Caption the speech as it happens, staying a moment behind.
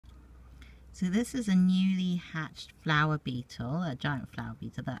So this is a newly hatched flower beetle, a giant flower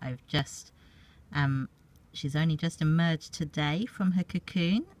beetle that I've just, she's only just emerged today from her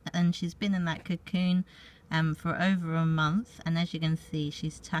cocoon, and she's been in that cocoon for over a month, and as you can see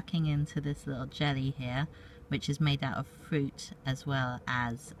she's tucking into this little jelly here, which is made out of fruit as well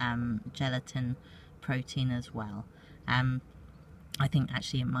as gelatin protein as well. I think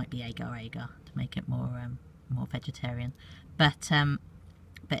actually it might be agar-agar to make it more vegetarian, but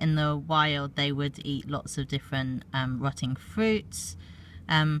in the wild they would eat lots of different rotting fruits,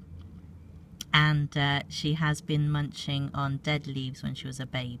 and she has been munching on dead leaves when she was a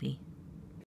baby.